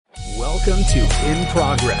Welcome to In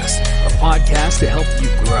Progress, a podcast to help you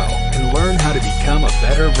grow and learn how to become a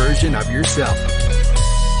better version of yourself.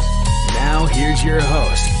 Now, here's your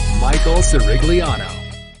host, Michael Sirigliano.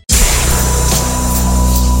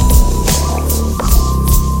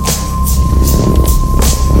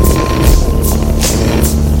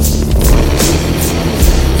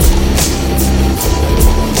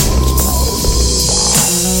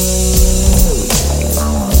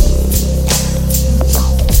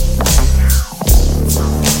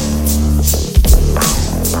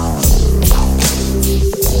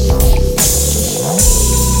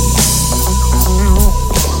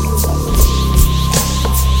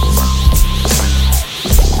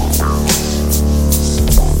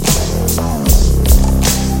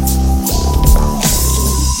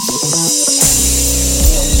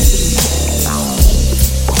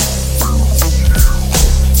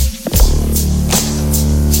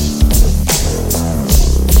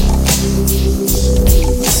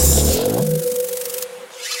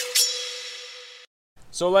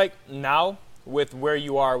 So like now, with where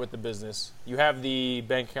you are with the business, you have the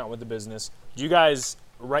bank account with the business. Do you guys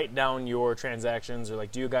write down your transactions, or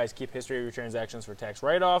like do you guys keep history of your transactions for tax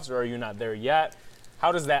write-offs, or are you not there yet?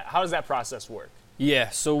 How does that process work?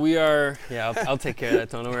 Yeah, so we are, I'll take care of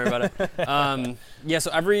that, don't worry about it.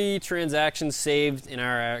 So every transaction's saved in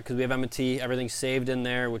our, because we have M&T, everything's saved in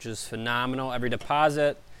there, which is phenomenal. Every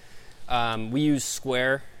deposit, we use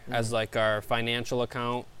Square as like our financial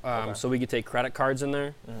account, so we could take credit cards in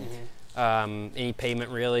there, any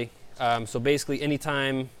payment really. So basically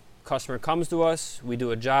anytime customer comes to us, we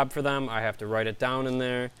do a job for them, I have to write it down in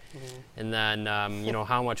there, and then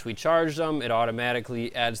how much we charge them, it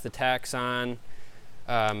automatically adds the tax on,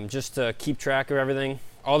 just to keep track of everything.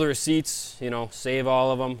 All the receipts, save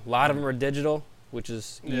all of them. A lot of them are digital, which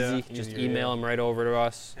is easy. Just email them right over to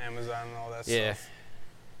us. Amazon and all that stuff.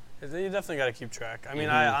 You definitely got to keep track. I mean,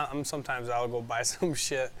 I'm sometimes I'll go buy some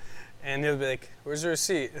shit, and he'll be like, "Where's the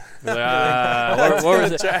receipt?" What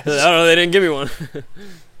was it? I don't know. They didn't give me one.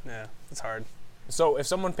 Yeah, it's hard. So if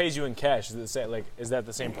someone pays you in cash, is that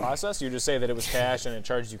the same process? You just say that it was cash and it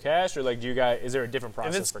charged you cash, or like is there a different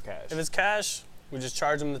process for cash? If it's cash, we just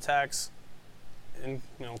charge them the tax in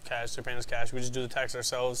cash. They're paying us cash. We just do the tax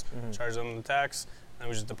ourselves, charge them the tax, and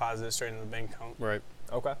we just deposit it straight into the bank account. Right.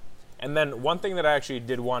 Okay. And then one thing that I actually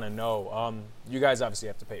did want to know, you guys obviously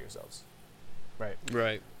have to pay yourselves, right?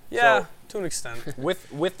 Right. Yeah, so, to an extent.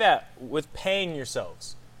 With paying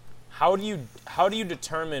yourselves, how do you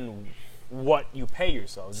determine what you pay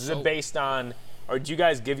yourselves? Is it based on, or do you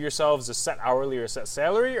guys give yourselves a set hourly or a set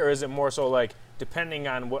salary, or is it more so like depending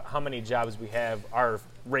on how many jobs we have, our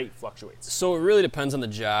rate fluctuates? So it really depends on the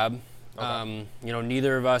job. Okay.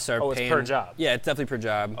 Neither of us are paying. It's per job? Yeah, it's definitely per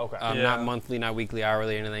job. Okay. Not monthly, not weekly,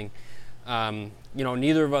 hourly, anything.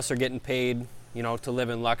 Neither of us are getting paid, to live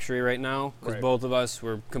in luxury right now, because both of us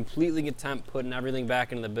were completely content putting everything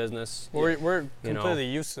back into the business. We're completely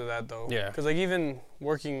used to that though. Yeah. Because like even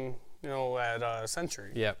working, at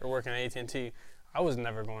Century, or working at AT&T, I was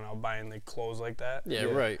never going out buying like clothes like that. Yeah,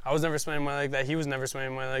 right. I was never spending money like that. He was never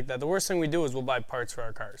spending money like that. The worst thing we do is we'll buy parts for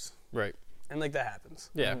our cars. Right. And like that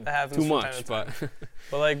happens. Yeah. That happens too from much, time to time. but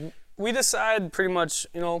but like we decide pretty much,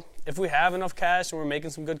 if we have enough cash and we're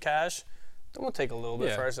making some good cash, then we'll take a little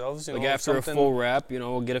bit for ourselves. Like after a full rep,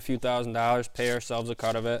 we'll get a few $1,000s, pay ourselves a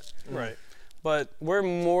cut of it. Right. But we're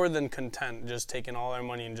more than content just taking all our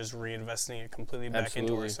money and just reinvesting it completely back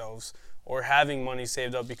into ourselves, or having money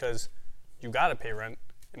saved up because you got to pay rent.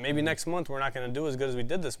 And maybe next month we're not going to do as good as we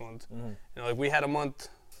did this month. Like we had a month,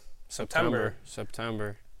 September,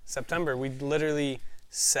 we literally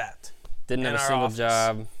sat. Didn't have a single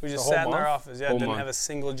job. We just sat in our office. Yeah, didn't have a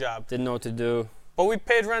single job. Didn't know what to do. But we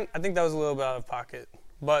paid rent. I think that was a little bit out of pocket.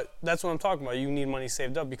 But that's what I'm talking about. You need money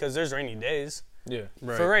saved up because there's rainy days. Yeah.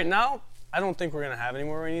 Right. For right now, I don't think we're going to have any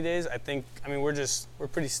more rainy days. We're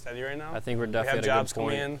pretty steady right now. I think we're definitely at a good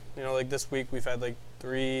point. We have jobs coming in. Like this week we've had like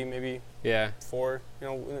 3, maybe 4.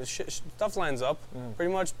 Stuff lines up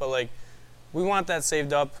pretty much. But like we want that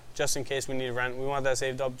saved up just in case we need rent. We want that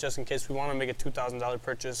saved up just in case we want to make a $2,000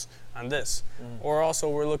 purchase on this. Or also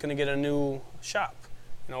we're looking to get a new shop.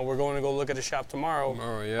 We're going to go look at a shop tomorrow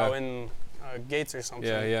out in Gates or something.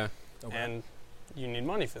 Yeah. Okay. And you need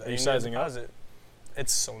money for that. Are you sizing up?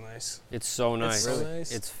 It's so nice. It's so nice. It's so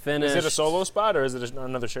nice. It's finished. Is it a solo spot or is it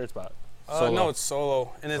another shared spot? No, it's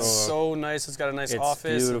solo. And it's so nice. It's got a nice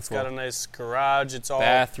office. Beautiful. It's got a nice garage. It's all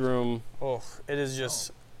bathroom. Oh, it is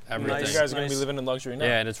just everything. Nice, you guys are going to be living in luxury now.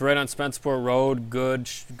 Yeah, and it's right on Spenceport Road. Good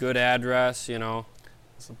address, That's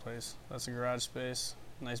the place. That's the garage space.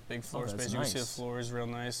 Nice big floor space. You can see the floor is real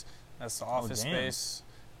nice. That's the office space.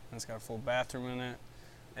 And it's got a full bathroom in it.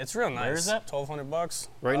 It's real nice. Where is that? $1,200.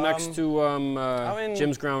 Right next to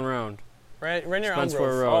Jim's Ground Round. Right near Elm Spencer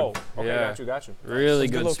Grove. Road. Oh, okay, Yeah. got you. Really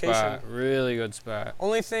It's a good good spot. location. Really good spot.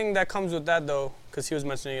 Only thing that comes with that, though, because he was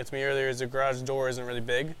mentioning it to me earlier, is the garage door isn't really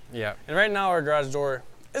big. Yeah. And right now our garage door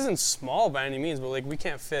isn't small by any means, but like we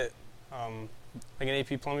can't fit like an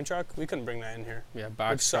AP plumbing truck. We couldn't bring that in here. Yeah,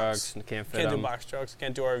 box trucks. And can't fit Can't do them. box trucks.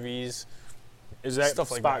 Can't do RVs. Is that Stuff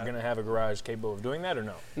like spot that. going to have a garage capable of doing that or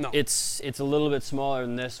no? No. It's a little bit smaller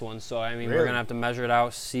than this one, so I mean we're Really? gonna have to measure it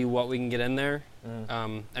out, see what we can get in there. I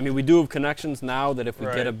mean we do have connections now that if we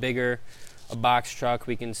get a box truck,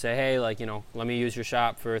 we can say, hey, like let me use your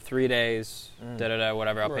shop for 3 days,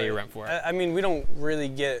 whatever, I'll pay you rent for it. I mean, we don't really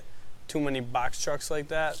get too many box trucks like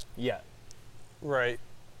that. Yeah. Right.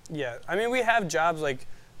 Yeah. I mean, we have jobs like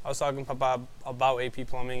I was talking to Papa about AP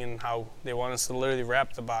Plumbing and how they want us to literally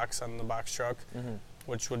wrap the box on the box truck,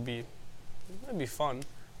 which would be fun.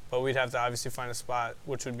 But we'd have to obviously find a spot,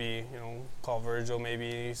 which would be, call Virgil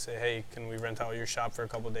maybe, say, hey, can we rent out your shop for a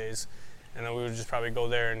couple of days? And then we would just probably go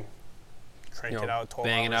there and crank it out 12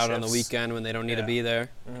 bang it out on the weekend when they don't need to be there.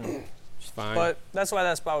 It's fine. But that's why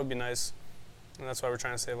that spot would be nice. And that's why we're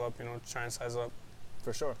trying to save up, try and size up.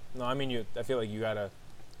 For sure. No, I mean, I feel like you gotta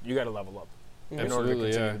level up in order to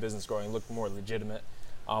Absolutely, continue the business growing, look more legitimate.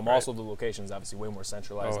 Also, the location's obviously way more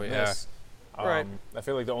centralized than this. Right. I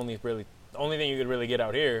feel like the only thing you could really get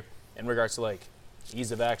out here in regards to like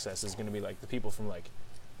ease of access is going to be like the people from like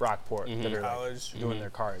Brockport that are like, doing their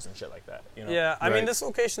cars and shit like that. Yeah, I mean, this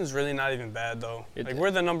location's really not even bad though. We're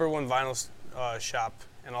the #1 vinyl shop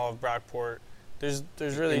in all of Brockport. There's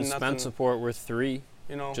really in nothing. Spencerport, we're 3,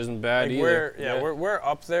 which isn't bad like either. We're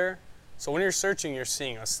up there. So when you're searching, you're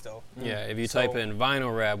seeing us still. Yeah, if you type in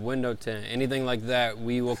vinyl wrap, window tint, anything like that,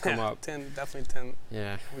 we will come up. Tint, definitely tint.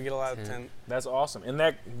 Yeah. We get a lot of tint. That's awesome. And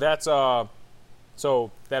that's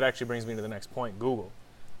so that actually brings me to the next point, Google.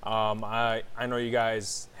 I know you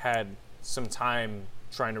guys had some time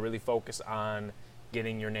trying to really focus on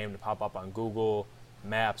getting your name to pop up on Google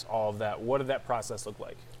Maps, all of that. What did that process look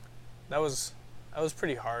like? That was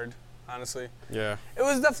pretty hard, honestly. Yeah. It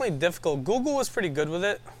was definitely difficult. Google was pretty good with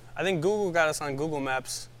it. I think Google got us on Google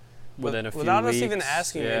Maps within a few without weeks. us even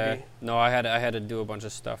asking, maybe. No, I had to do a bunch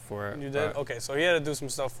of stuff for it. You did? Okay, so he had to do some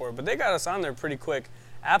stuff for it. But they got us on there pretty quick.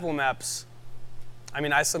 Apple Maps, I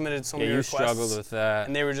mean, I submitted so many requests. Yeah, you struggled with that.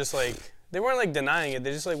 And they were just like, they weren't like denying it.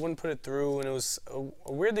 They just like wouldn't put it through. And it was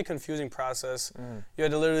a weirdly confusing process. You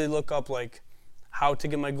had to literally look up like how to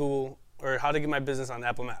get my Google or how to get my business on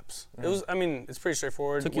Apple Maps. It was, I mean, it's pretty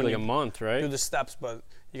straightforward. It took you like a month, right? Do the steps, but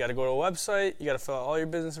you got to go to a website. You got to fill out all your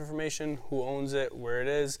business information, who owns it, where it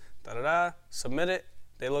is, submit it.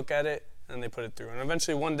 They look at it, and they put it through. And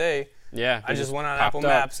eventually one day, I just went on Apple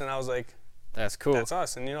Maps, and I was like, that's cool. That's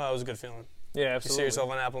us. And that was a good feeling. Yeah, absolutely. You see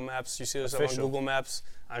yourself on Apple Maps. You see yourself on Google Maps,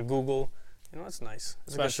 on Google. It's nice.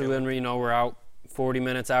 It's especially when we're out 40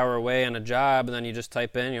 minutes, hour away on a job, and then you just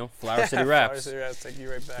type in, Flower City Wraps. Flower City Wraps take you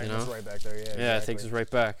right back. It's right back there, yeah. Yeah, exactly. it takes us right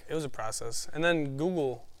back. It was a process. And then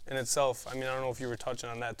Google in itself, I mean, I don't know if you were touching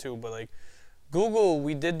on that too, but like Google,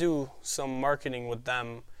 we did do some marketing with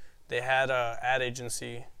them. They had an ad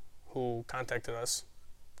agency who contacted us,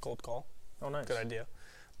 cold call. Oh, nice. Good idea.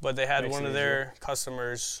 But they had one of their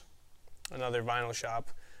customers, another vinyl shop,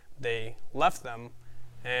 they left them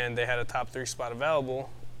and they had a top 3 spot available.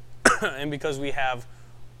 And because we have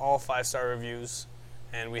all 5-star reviews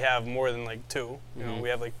and we have more than like 2, we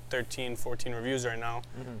have like 13, 14 reviews right now,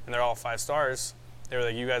 and they're all 5 stars. They were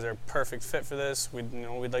like, you guys are a perfect fit for this.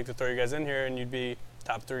 We'd like to throw you guys in here and you'd be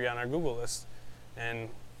top 3 on our Google list. And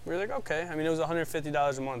we were like, okay. I mean, it was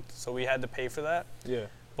 $150 a month, so we had to pay for that. Yeah.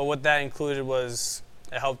 But what that included was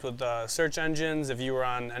it helped with search engines. If you were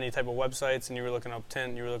on any type of websites and you were looking up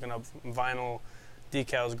tint, you were looking up vinyl,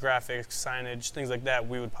 decals, graphics, signage, things like that,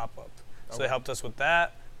 we would pop up. So they helped us with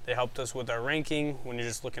that. They helped us with our ranking. When you're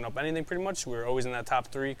just looking up anything pretty much, we were always in that top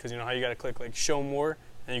 3 because you know how you got to click like show more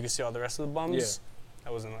and you can see all the rest of the bums? Yeah.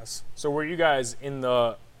 That wasn't us. So were you guys in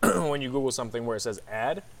the, when you Google something where it says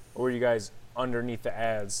ad, or were you guys underneath the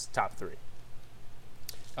ads top 3?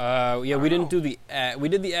 Yeah, we didn't do the ad. We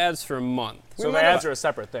did the ads for a month. So the ads are a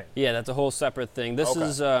separate thing. Yeah, that's a whole separate thing. This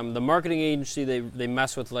is the marketing agency. They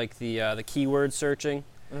mess with like the keyword searching.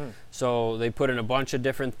 So they put in a bunch of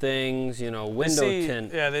different things. Window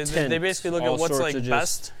tint. Yeah, they basically look at what's like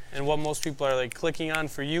best and what most people are like clicking on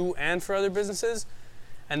for you and for other businesses,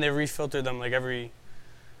 and they refilter them like every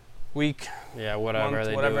week. Yeah, whatever month,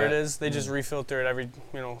 they whatever do it is. They just refilter it every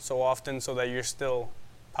so often so that you're still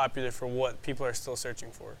popular for what people are still searching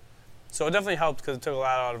for. So it definitely helped because it took a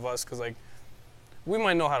lot out of us because like we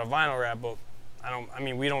might know how to vinyl wrap, but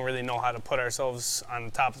we don't really know how to put ourselves on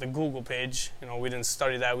the top of the Google page. You know, we didn't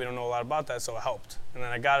study that. We don't know a lot about that, so it helped. And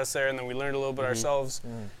then it got us there, and then we learned a little bit ourselves.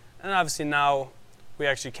 And obviously now we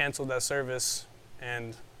actually canceled that service,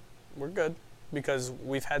 and we're good because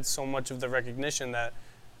we've had so much of the recognition that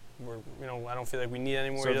I don't feel like we need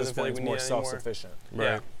anymore. So He doesn't feel like we need more anymore. self-sufficient. Right.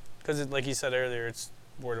 Yeah, because like he said earlier, it's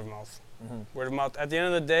word of mouth. Word of mouth. At the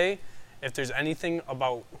end of the day, if there's anything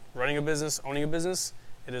about running a business, owning a business,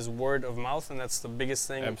 it is word of mouth, and that's the biggest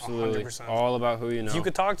thing. Absolutely. 100%. All about who you know. If you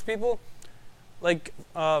could talk to people, like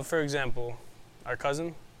for example, our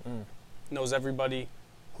cousin knows everybody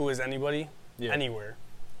who is anybody anywhere.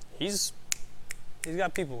 He's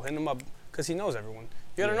got people hitting him up because he knows everyone.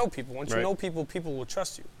 You gotta know people. Once you know people, people will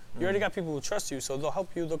trust you. You already got people who trust you, so they'll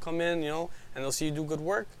help you. They'll come in, and they'll see you do good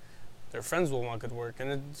work. Their friends will want good work,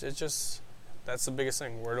 and it's just, that's the biggest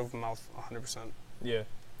thing. Word of mouth, 100%. Yeah.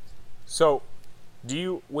 So,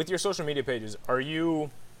 with your social media pages,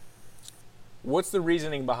 what's the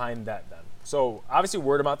reasoning behind that then? So obviously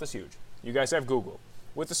word of mouth is huge. You guys have Google.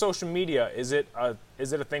 With the social media, is it a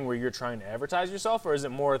thing where you're trying to advertise yourself, or is it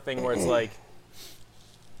more a thing where it's like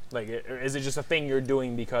is it just a thing you're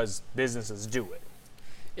doing because businesses do it?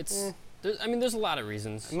 It's, there's a lot of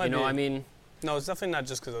reasons. No, it's definitely not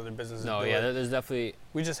just because other businesses do it. There's definitely.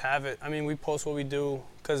 We just have it. We post what we do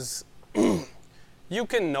because you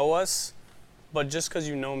can know us, but just because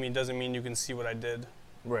you know me doesn't mean you can see what I did.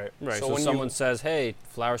 Right. So when someone says, hey,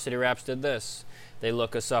 Flower City Wraps did this, they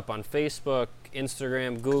look us up on Facebook,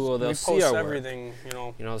 Instagram, Google, they'll see our everything,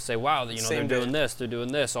 work. They'll say, wow, they're doing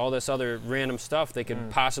this, all this other random stuff they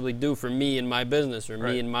could possibly do for me and my business or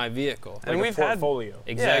me and my vehicle. And we've portfolio.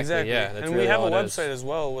 Exactly. Yeah, and we have a website as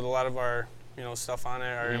well with a lot of our stuff on it,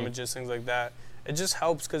 our images, things like that. It just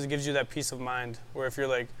helps because it gives you that peace of mind where if you're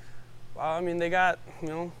like, wow, they got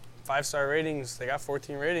 5-star ratings, they got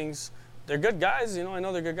 14 ratings. They're good guys, I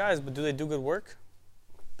know they're good guys, but do they do good work?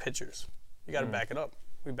 Pictures. You got to back it up.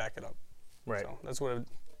 We back it up. Right. So that's what it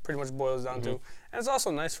pretty much boils down to. And it's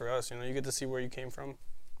also nice for us, you get to see where you came from,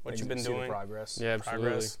 what you've been doing. The progress. Yeah,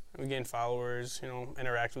 absolutely. We gain followers,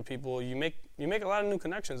 interact with people. You make a lot of new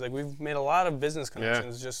connections. Like we've made a lot of business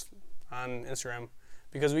connections just on Instagram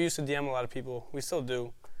because we used to DM a lot of people. We still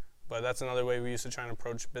do, but that's another way we used to try and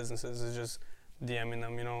approach businesses is just DMing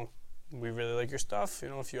them, we really like your stuff.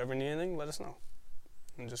 If you ever need anything, let us know.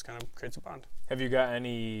 And just kind of creates a bond. Have you got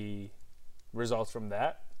any results from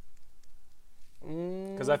that?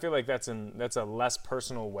 Because I feel like that's a less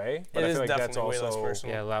personal way. But I feel like that's also way less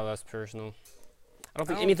personal. Yeah, a lot less personal. I don't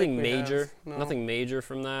think anything major. No. Nothing major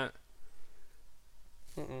from that.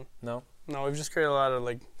 No. No, we've just created a lot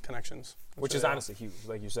of connections. Which is honestly huge,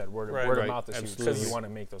 like you said. Word of mouth is huge because you want to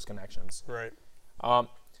make those connections. Right.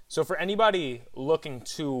 So for anybody looking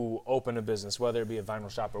to open a business, whether it be a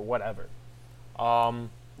vinyl shop or whatever,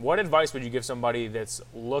 what advice would you give somebody that's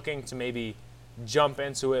looking to maybe jump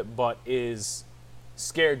into it but is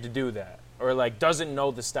scared to do that or doesn't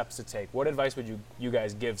know the steps to take? What advice would you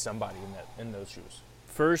guys give somebody in those shoes?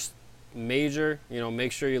 First, major,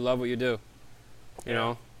 make sure you love what you do.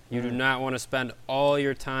 You do not want to spend all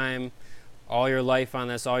your time, all your life on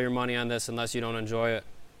this, all your money on this unless you don't enjoy it.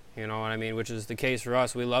 You know what I mean? Which is the case for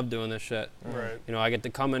us. We love doing this shit. Right. I get to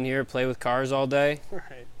come in here, play with cars all day.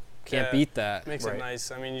 Right. Can't beat that. Makes it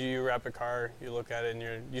nice. You wrap a car, you look at it,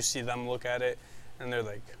 and you see them look at it, and they're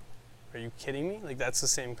like, "Are you kidding me? That's the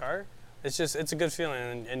same car?" It's a good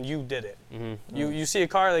feeling, and you did it. You see a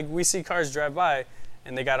car, we see cars drive by,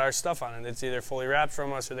 and they got our stuff on it. It's either fully wrapped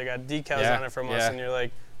from us or they got decals on it from us, and you're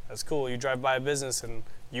like, "That's cool." You drive by a business, and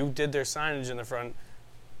you did their signage in the front.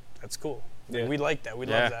 That's cool. Yeah. We like that. We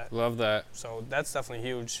love that. Love that. So that's definitely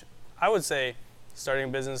huge. I would say starting a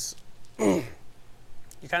business, you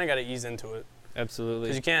kind of got to ease into it. Absolutely.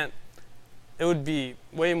 Because you can't, it would be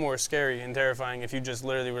way more scary and terrifying if you just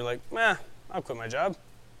literally were like, I'll quit my job.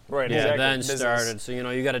 Right. Yeah. Exactly. Then started. So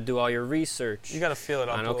you got to do all your research. You got to feel it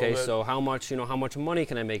up a little bit. So how much money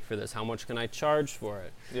can I make for this? How much can I charge for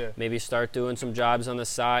it? Yeah. Maybe start doing some jobs on the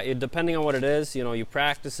side. Depending on what it is, you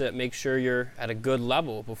practice it. Make sure you're at a good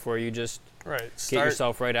level before you just get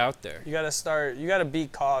yourself right out there. You got to start. You got to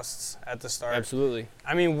beat costs at the start. Absolutely.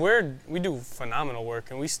 We do phenomenal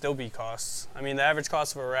work and we still beat costs. The average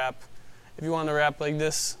cost of a wrap, if you want to wrap like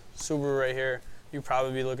this Subaru right here, you'd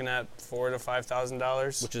probably be looking at $4,000 to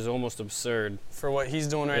 $5,000. Which is almost absurd. For what he's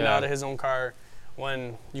doing right now to his own car,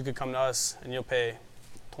 when you could come to us and you'll pay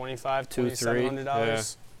 $2,500,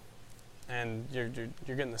 $2,700, and you're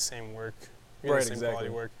getting the same work. You're getting the same quality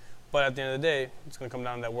work. But at the end of the day, it's going to come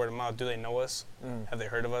down to that word of mouth. Do they know us? Have they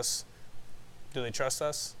heard of us? Do they trust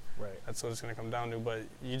us? Right. That's what it's going to come down to. But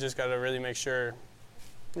you just got to really make sure,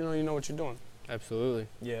 you know what you're doing. Absolutely.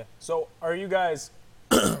 Yeah. So are you guys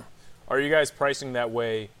pricing that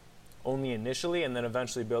way only initially and then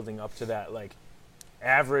eventually building up to that like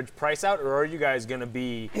average price out, or are you guys going to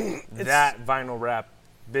be that vinyl wrap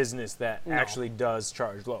business that actually does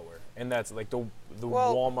charge lower? And that's like the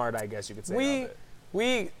Walmart, I guess you could say.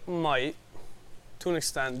 We might, to an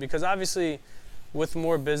extent, because obviously with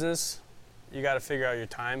more business, you got to figure out your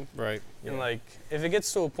time. Right. And like, if it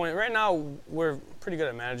gets to a point, right now we're pretty good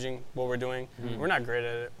at managing what we're doing. We're not great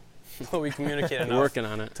at it, but we communicate enough. Working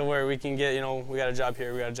on it. To where we can get, we got a job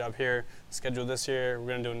here, we got a job here, schedule this here, we're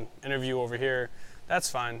gonna do an interview over here. That's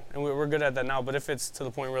fine, and we're good at that now. But if it's to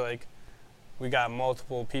the point where like, we got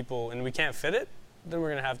multiple people and we can't fit it, then we're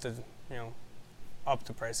gonna have to, up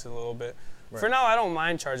the prices a little bit. Right. For now, I don't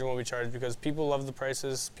mind charging what we charge because people love the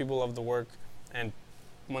prices, people love the work, and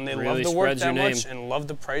when they really love the work that much and love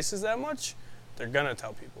the prices that much, they're gonna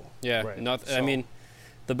tell people. Yeah, right. I mean,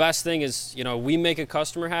 the best thing is, we make a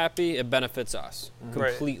customer happy, it benefits us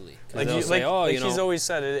completely. Right. Like he's always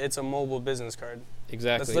said, it's a mobile business card.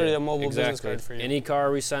 Exactly. That's literally a mobile business card for you. Any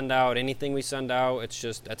car we send out, anything we send out,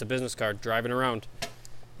 that's a business card driving around.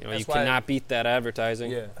 You cannot beat that advertising.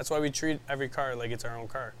 Yeah. That's why we treat every car like it's our own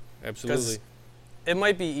car. Absolutely. It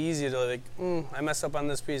might be easy to like, I messed up on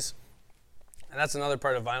this piece. And that's another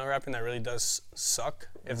part of vinyl wrapping that really does suck.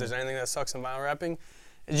 If there's anything that sucks in vinyl wrapping,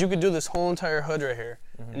 is you could do this whole entire hood right here,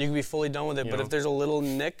 and you could be fully done with it. But if there's a little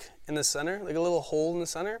nick in the center, like a little hole in the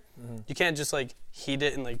center, you can't just like heat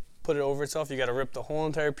it and like put it over itself. You got to rip the whole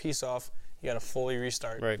entire piece off. You got to fully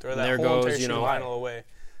restart. Right. Throw that whole entire sheet of vinyl away,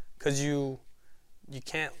 because you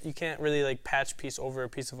can't really like patch piece over a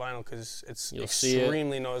piece of vinyl because it's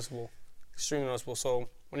extremely noticeable. Extremely noticeable. So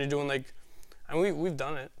when you're doing like, we've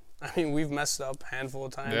done it. I mean, we've messed up a handful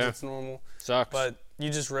of times. Yeah. It's normal. Sucks. But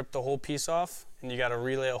you just rip the whole piece off, and you got to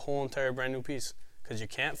relay a whole entire brand new piece because you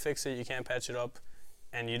can't fix it, you can't patch it up,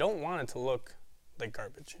 and you don't want it to look like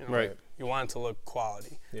garbage. Right. You want it to look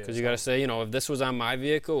quality. Because you got to say, if this was on my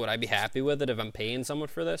vehicle, would I be happy with it if I'm paying someone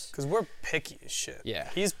for this? Because we're picky as shit. Yeah.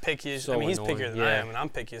 He's picky as he's pickier than I am, and I'm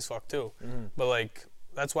picky as fuck too. But like,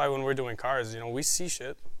 that's why when we're doing cars, we see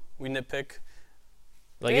shit, we nitpick.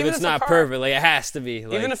 Like, if it's not perfect, like, it has to be.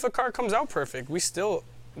 Like, even if a car comes out perfect, we still,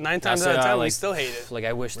 9 times out of 10, we still hate it. Like,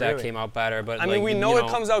 I wish that came out better. But I mean, we know it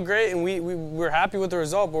comes out great, and we're happy with the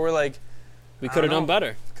result, but we're like, we could have done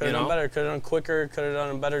better. Could have done better. Could have done quicker. Could have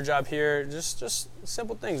done a better job here. Just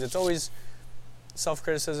simple things. It's always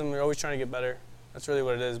self-criticism. We're always trying to get better. That's really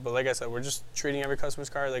what it is. But like I said, we're just treating every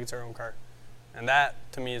customer's car like it's our own car. And that,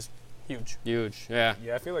 to me, is huge. Huge, yeah.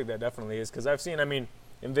 Yeah, I feel like that definitely is. Because I've seen,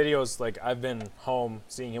 in videos, like, I've been home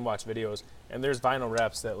seeing him watch videos, and there's vinyl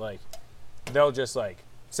reps that, like, they'll just, like,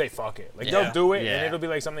 say fuck it. Like, they'll do it, and it'll be,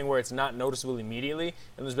 like, something where it's not noticeable immediately, and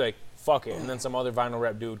they'll just be like, fuck it. And then some other vinyl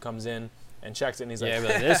rep dude comes in and checks it, and he's like,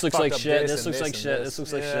 this looks like shit, this looks like shit, this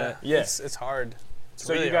looks like shit. Yeah. It's hard.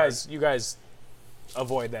 So really you guys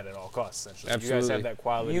avoid that at all costs, essentially. Absolutely. You guys have that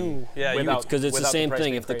quality. Because it's the same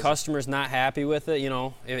thing. If the customer's not happy with it,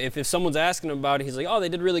 if someone's asking him about it, he's like, oh, they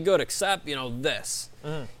did really good, except, this.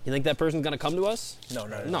 You think that person's going to come to us?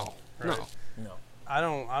 No. I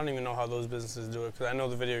don't even know how those businesses do it, because I know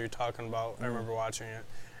the video you're talking about. I remember watching it.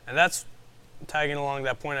 And that's tagging along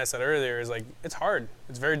that point I said earlier, is like, it's hard.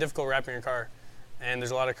 It's very difficult wrapping your car. And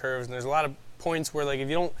there's a lot of curves, and there's a lot of points where, like, if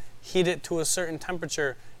you don't heat it to a certain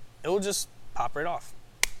temperature, it will just pop right off.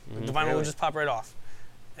 The vinyl will just pop right off.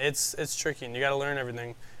 It's tricky, and you got to learn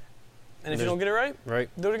everything. And if you don't get it right,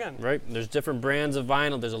 do it again. Right. There's different brands of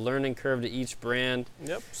vinyl. There's a learning curve to each brand.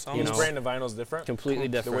 Yep. Each brand of vinyl is different? Completely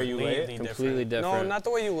different. The way you lay it? Completely different. No, not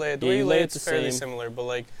the way you lay it. The way you lay it's fairly similar, but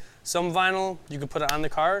like some vinyl, you could put it on the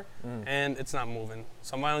car, and it's not moving.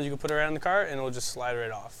 Some vinyl, you could put it right on the car, and it'll just slide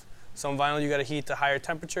right off. Some vinyl, you got to heat to higher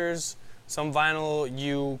temperatures. Some vinyl,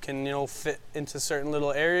 you can, fit into certain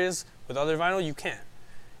little areas. With other vinyl, you can't.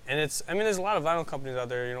 And there's a lot of vinyl companies out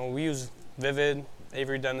there. We use Vivid,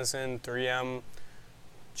 Avery Dennison, 3M,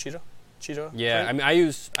 Cheetah. Yeah, right?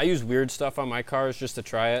 I use weird stuff on my cars just to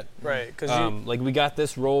try it. Right, because like we got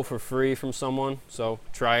this roll for free from someone, so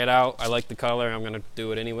try it out. I like the color. I'm gonna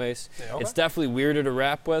do it anyways. Yeah, okay. It's definitely weirder to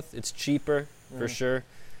wrap with. It's cheaper for sure.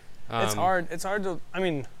 It's hard. It's hard to.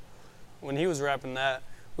 When he was wrapping that,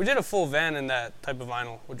 we did a full van in that type of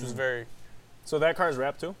vinyl, which was very. So that car's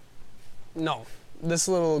wrapped too? No, this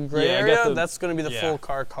little gray area. That's gonna be the full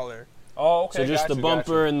car color. Oh, okay. So just the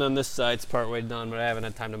bumper, and then this side's partway done, but I haven't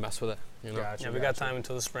had time to mess with it. We got time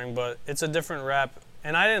until the spring, but it's a different wrap,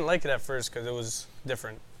 and I didn't like it at first because it was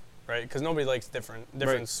different, right? Because nobody likes different.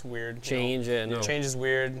 Different's weird. Change, Change is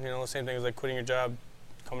weird. Same thing as like quitting your job,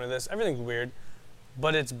 coming to this. Everything's weird,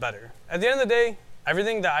 but it's better. At the end of the day,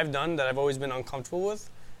 everything that I've done that I've always been uncomfortable with,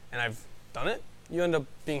 and I've done it, you end up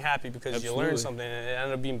being happy because you learned something and it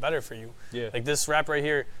ended up being better for you. Yeah. Like this wrap right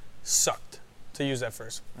here sucked to use at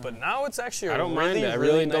first, but now it's actually I don't mind it. I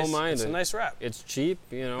really really nice, don't mind it's it. a nice wrap. It's cheap,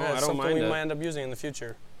 you know. Yeah, I it's don't something mind we it. might end up using in the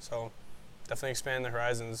future. So definitely expand the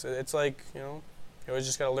horizons. It's like, you know, you always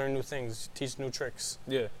just got to learn new things, teach new tricks.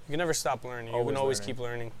 Yeah. You can never stop learning. You can always keep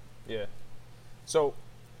learning. Yeah. So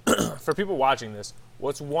for people watching this,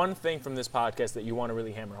 what's one thing from this podcast that you want to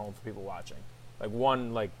really hammer home for people watching? Like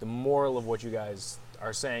one, like the moral of what you guys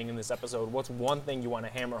are saying in this episode. What's one thing you want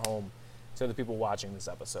to hammer home to the people watching this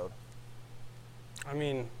episode? I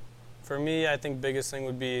mean, for me, I think biggest thing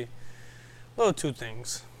would be two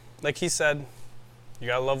things. Like he said, you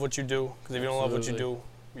gotta love what you do, because if you don't love what you do,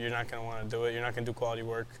 you're not gonna want to do it. You're not gonna do quality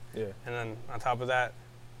work. Yeah. And then on top of that,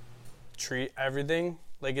 treat everything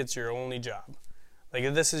like it's your only job. Like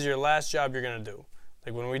if this is your last job you're gonna do.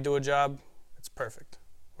 Like when we do a job, it's perfect.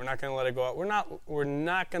 We're not gonna let it go out. We're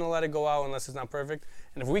not gonna let it go out unless it's not perfect.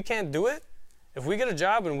 And if we can't do it, if we get a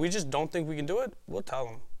job and we just don't think we can do it, we'll tell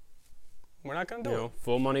them. We're not gonna do it.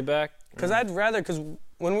 Full money back. Because I'd rather, because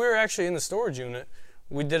when we were actually in the storage unit,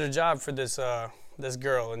 we did a job for this this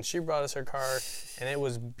girl, and she brought us her car, and it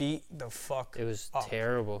was beat the fuck It was up.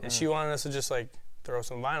 terrible. And she wanted us to just like throw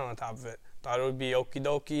some vinyl on top of it. Thought it would be okie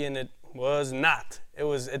dokie, and it was not.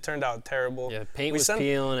 It turned out terrible. Yeah, paint was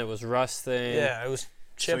peeling. It was rusting. Yeah, it was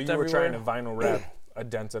chipped So you were everywhere. trying to vinyl wrap a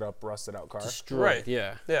dented up, rusted out car? Destroyed. Right.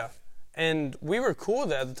 Yeah. Yeah. And we were cool with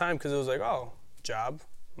that at the time because it was like, oh, job,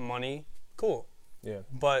 money, cool. Yeah.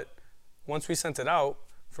 But once we sent it out,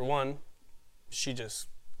 for one, she just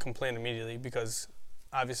complained immediately because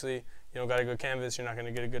obviously you don't got a good canvas, you're not going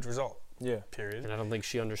to get a good result. Yeah. Period. And I don't think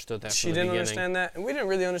she understood that She from the didn't beginning. understand that, and we didn't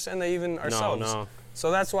really understand that even ourselves. No. So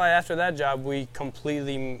that's why after that job, we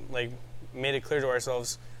completely made it clear to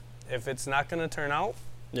ourselves, if it's not going to turn out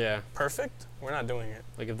Yeah. perfect, we're not doing it.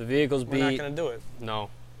 Like if the vehicle's We're not beat, going to do it. no.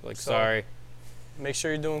 Like So- sorry. Make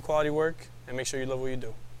sure you're doing quality work, and make sure you love what you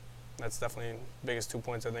do. That's definitely the biggest 2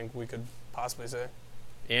 points I think we could possibly say.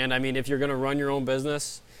 And I mean, if you're gonna run your own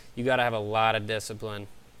business, you gotta have a lot of discipline,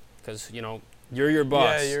 because you're your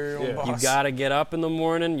boss. Yeah, you're your own boss. You gotta get up in the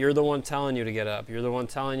morning. You're the one telling you to get up. You're the one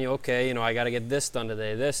telling you, okay, I gotta get this done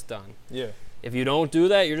today, this done. Yeah. If you don't do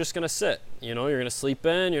that, you're just gonna sit. You're gonna sleep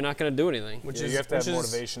in. You're not gonna do anything. You have to have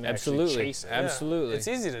motivation to actually chase it. Yeah, Absolutely. it's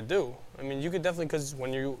easy to do. I mean, you could definitely, because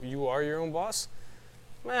when you are your own boss,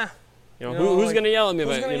 who's gonna yell at me?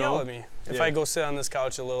 Who's But gonna yell at me if Yeah. I go sit on this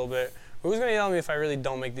couch a little bit? Who's gonna yell at me if I really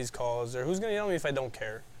don't make these calls? Or who's gonna yell at me if I don't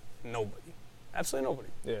care? Nobody. Absolutely nobody.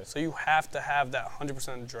 Yeah. So you have to have that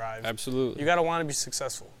 100% drive. Absolutely. You gotta want to be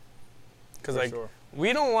successful. Because Sure.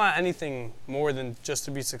 we don't want anything more than just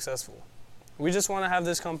to be successful. We just want to have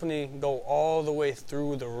this company go all the way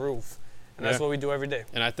through the roof, and that's Yeah. what we do every day.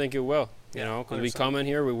 And I think it will. Yeah, Because we 100%. come in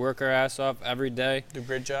here, we work our ass off every day. Do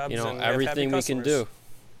great jobs. and we have happy Everything we can customers. do.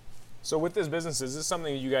 So with this business, is this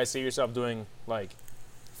something that you guys see yourself doing like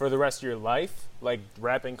for the rest of your life, like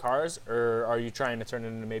wrapping cars, or are you trying to turn it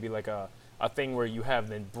into maybe like a thing where you have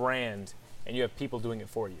the brand and you have people doing it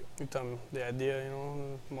for you? We've done the idea,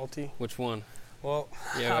 multi. Which one? Well,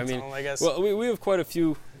 Yeah, I mean, I guess. Well, we have quite a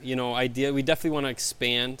few, ideas. We definitely want to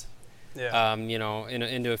expand, yeah.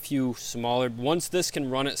 into a few smaller. Once this can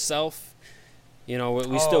run itself, we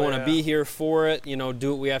still want to yeah. be here for it. Do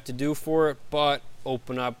what we have to do for it, but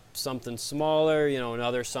open up something smaller.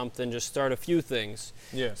 Another something. Just start a few things.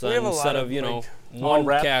 Yeah. So We have a instead lot of of, one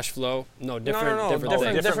wrap? cash flow, different no, different different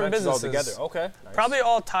things. ventures businesses. altogether. Okay. Nice. Probably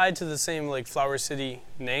all tied to the same Flower City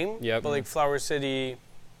name. Yep. But Flower City,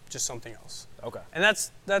 just something else. Okay. And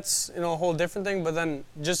that's a whole different thing. But then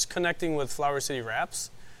just connecting with Flower City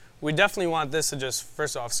Wraps, we definitely want this to just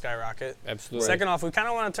first off skyrocket. Absolutely. Second off, we kind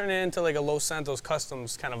of want to turn it into like a Los Santos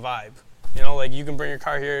Customs kind of vibe. You can bring your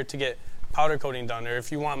car here to get powder coating done, or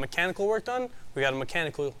if you want mechanical work done, we got a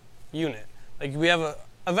mechanical unit. We have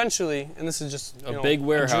eventually, and this is just a big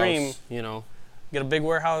warehouse. a dream. You Get a big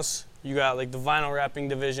warehouse. You got the vinyl wrapping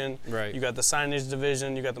division. Right. You got the signage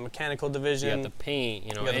division. You got the mechanical division. got the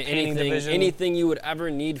paint. got the painting division. Anything you would ever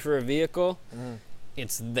need for a vehicle,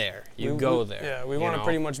 it's there. You go there. Yeah, we want to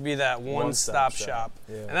pretty much be that one-stop shop.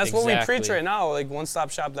 Yeah. And that's what we preach Exactly. right now. One-stop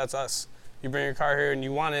shop, that's us. You bring your car here and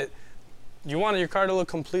you want your car to look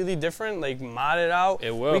completely different, mod it out.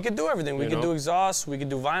 It will. We could do everything. We could do exhaust. We could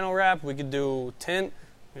do vinyl wrap. We could do tint.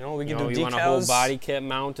 We could do decals. You want a whole body kit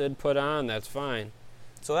mounted, put on, that's fine.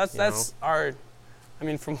 So that's our,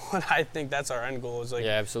 from what I think, that's our end goal. Is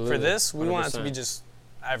Yeah, absolutely. For this, we want it to 100%. be just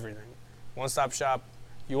everything. One-stop shop.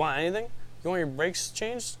 You want anything? You want your brakes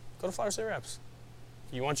changed? Go to Flower City Wraps.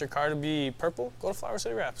 You want your car to be purple? Go to Flower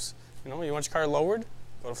City Wraps. You know, you want your car lowered?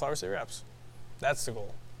 Go to Flower City Wraps. That's the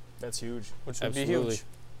goal. That's huge. Which would Absolutely. be huge.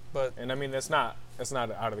 But And I mean, that's not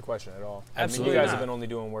out of the question at all. Absolutely I mean, you guys not. have been only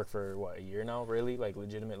doing work for what, a year now, really? Like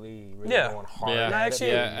legitimately, really Yeah. going hard. Yeah. at No, it?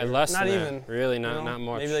 actually, Yeah, less not than even. that. Really, you know, not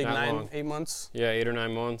much. Maybe like not 9, long. 8 months. Yeah, 8 or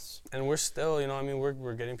 9 months. And we're still, you know, I mean,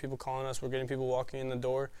 we're getting people calling us. We're getting people walking in the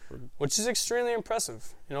door, which is extremely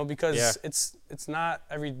impressive, you know, because Yeah. it's not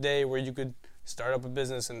every day where you could start up a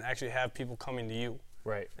business and actually have people coming to you.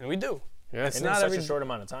 Right. And we do. Yeah. It's And not in such every a short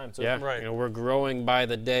amount of time, too. Yeah, Right. You know, we're growing by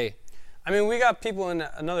the day. I mean, we got people in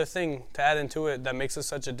another thing to add into it that makes us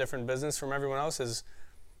such a different business from everyone else is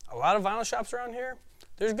a lot of vinyl shops around here.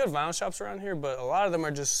 There's good vinyl shops around here, but a lot of them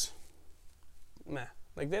are just meh.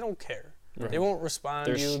 Like, they don't care. Right. They won't respond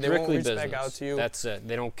They're to you. They strictly won't reach business. back out to you. That's it.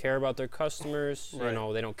 They don't care about their customers. Right. You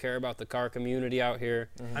know, they don't care about the car community out here.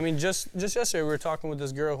 I mean, just yesterday we were talking with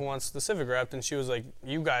this girl who wants the Civic wrapped, and she was like,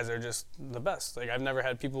 "You guys are just the best. Like, I've never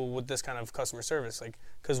had people with this kind of customer service. Like,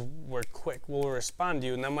 because we're quick, we'll respond to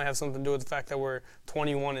you, and that might have something to do with the fact that we're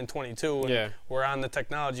 21 and 22, and Yeah. we're on the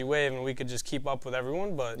technology wave, and we could just keep up with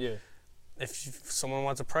everyone. But Yeah. if someone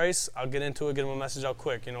wants a price, I'll get into it, get them a message out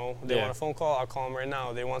quick. You know, they Yeah. want a phone call, I'll call them right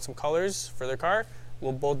now. They want some colors for their car,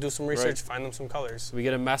 we'll both do some research, find them some colors. We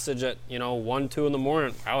get a message at 1, 2 in the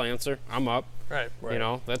morning. I'll answer. I'm up. Right. You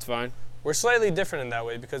know, that's fine. We're slightly different in that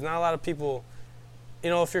way because not a lot of people,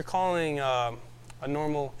 if you're calling a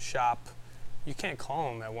normal shop, you can't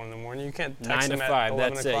call them at 1 in the morning. You can't 9 text to them 5. at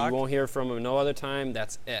 11 That's it. o'clock. You won't hear from them no other time.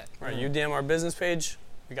 That's it. Right. You DM our business page,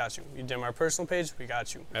 we got you. You DM our personal page, we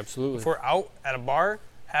got you. Absolutely. If we're out at a bar,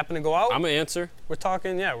 happen to go out, I'm gonna answer. we're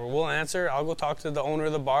talking. Yeah, we'll answer. I'll go talk to the owner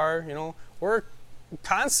of the bar. We're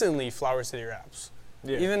constantly Flower City Wraps.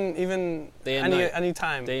 Yeah. Even Day and night.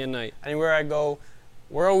 anytime, Day and night. anywhere I go,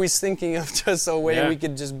 we're always thinking of just a way Yeah. we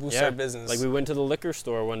could just boost Yeah. our business. Like we went to the liquor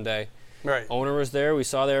store one day. right. Owner was there. We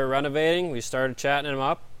saw they were renovating. We started chatting him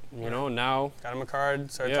up. Now Got him a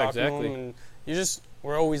card, started Yeah, talking exactly. to him, and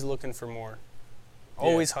we're always looking for more.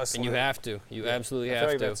 Always hustling. and you have to. You absolutely I have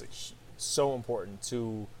feel to. like that's so important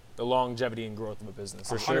to the longevity and growth of a business.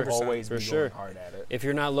 For You sure. should always For be sure. going hard at it. If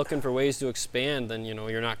you're not looking for ways to expand, then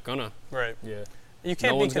you're not gonna. Right. Yeah. You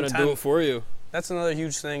can't No be one's content. gonna do it for you. That's another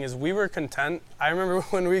huge thing is we were content. I remember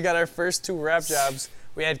when we got our first 2 wrap jobs,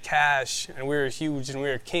 we had cash and we were huge and we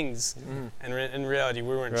were kings. And in reality,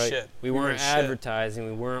 we weren't Right. shit. We weren't shit. advertising.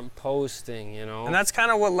 We weren't posting. And that's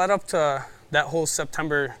kind of what led up to that whole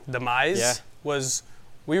September demise. Yeah. Was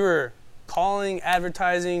we were calling,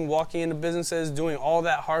 advertising, walking into businesses, doing all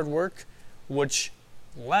that hard work, which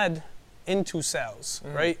led into sales,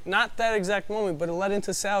 right? Not that exact moment, but it led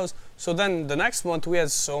into sales. So then the next month we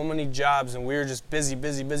had so many jobs and we were just busy.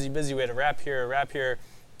 We had a wrap here,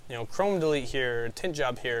 chrome delete here, a tint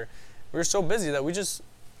job here. We were so busy that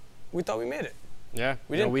we thought we made it. Yeah.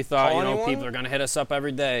 We didn't we thought, call anyone. people are gonna hit us up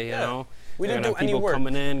every day. You Yeah. know. We They're didn't gonna do have any people work.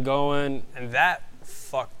 coming in, going. And that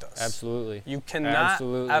fucked us. Absolutely. You cannot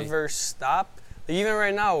Absolutely. ever stop. Like, even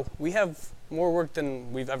right now, we have more work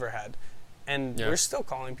than we've ever had. And Yeah. we're still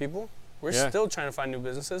calling people. We're Yeah. still trying to find new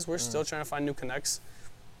businesses. We're still trying to find new connects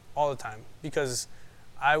all the time. Because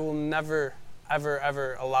I will never, ever,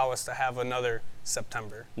 ever allow us to have another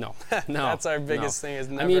September. No. That's our no. biggest thing is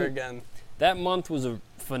never mean, again. That month was a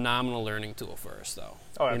phenomenal learning tool for us, though.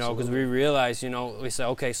 Oh, because absolutely. we realized, we said,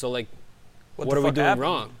 okay, so like, What what the are we fuck doing happened?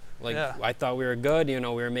 wrong? Like, Yeah. I thought we were good. We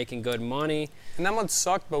were making good money. And that month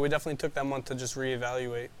sucked, but we definitely took that month to just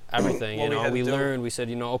reevaluate. Everything, What we had to we do. learned. We said,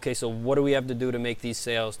 okay, so what do we have to do to make these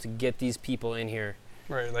sales, to get these people in here?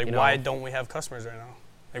 Right, like You why know? don't we have customers right now?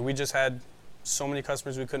 Like we just had so many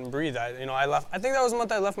customers we couldn't breathe. I left. I think that was the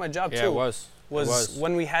month I left my job Yeah, too. it was.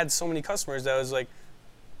 When we had so many customers that was like,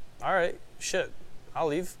 all right, shit, I'll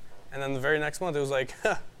leave. And then the very next month it was like,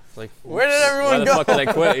 Like, where did everyone why the go? fuck did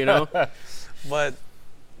I quit? But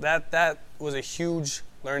that was a huge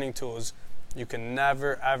learning tool. Is you can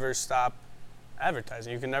never ever stop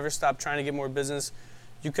advertising. You can never stop trying to get more business.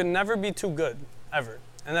 You can never be too good ever.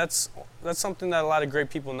 And that's something that a lot of great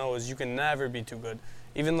people know is you can never be too good.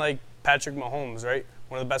 Even like Patrick Mahomes, right?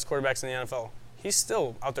 One of the best quarterbacks in the NFL. He's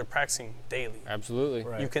still out there practicing daily. Absolutely.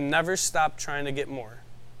 Right. You can never stop trying to get more.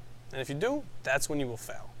 And if you do, that's when you will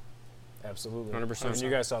fail. Absolutely. 100%. I mean, you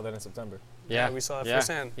guys saw that in September. Yeah, we saw that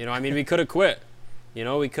firsthand. We could have quit.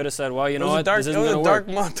 We could have said, well, It was what, a dark, this it isn't was gonna a dark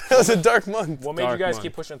work. month. It was a dark month. What made you Dark guys month.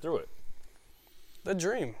 keep pushing through it? The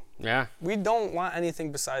dream. Yeah, We don't want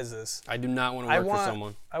anything besides this. I do not want to I work want, for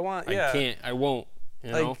someone. yeah. I can't. I won't.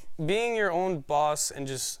 Like being your own boss and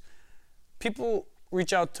just people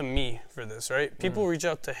reach out to me for this, right? People reach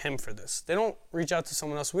out to him for this. They don't reach out to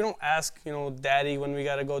someone else. We don't ask, Daddy, when we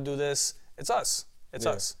got to go do this. It's us. It's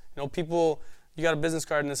Yeah. us. People you got a business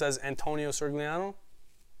card and it says Antonio Sirigliano,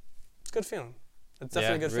 it's a good feeling. It's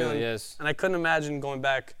definitely a good feeling. Really is. And I couldn't imagine going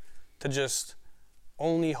back to just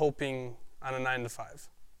only hoping on a 9 to 5.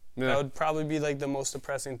 Yeah. That would probably be like the most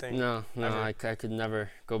depressing thing. No, ever. I could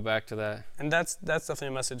never go back to that. And that's definitely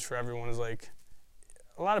a message for everyone is like,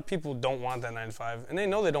 a lot of people don't want that 9 to 5, and they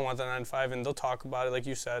know they don't want that 9 to 5, and they'll talk about it like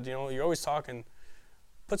you said. You know, you're always talking.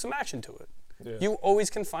 Put some action to it. Yeah. You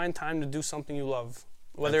always can find time to do something you love.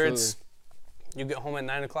 Whether Absolutely. it's you get home at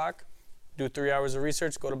 9 o'clock, do 3 hours of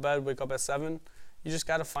research, go to bed, wake up at 7. You just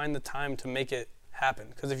got to find the time to make it happen.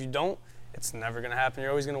 Because if you don't, it's never going to happen.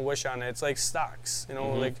 You're always going to wish on it. It's like stocks, you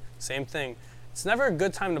know, like same thing. It's never a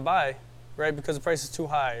good time to buy, right? Because the price is too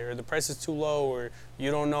high or the price is too low or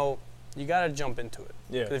you don't know. You got to jump into it.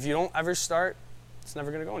 Yeah. 'Cause if you don't ever start, it's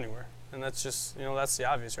never going to go anywhere. And that's just, you know, that's the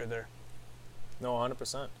obvious right there. No,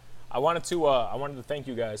 100%. I wanted to thank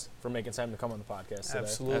you guys for making time to come on the podcast today.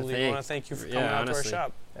 Absolutely. I want to thank you for coming out to our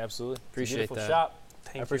shop. Absolutely. Appreciate it's a beautiful that. shop.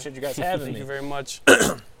 Thank I appreciate you. you guys having Thank me. you very much.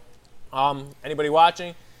 Anybody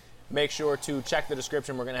watching, make sure to check the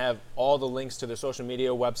description. We're going to have all the links to their social media,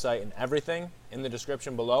 website, and everything in the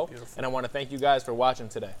description below. Beautiful. And I want to thank you guys for watching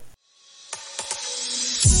today.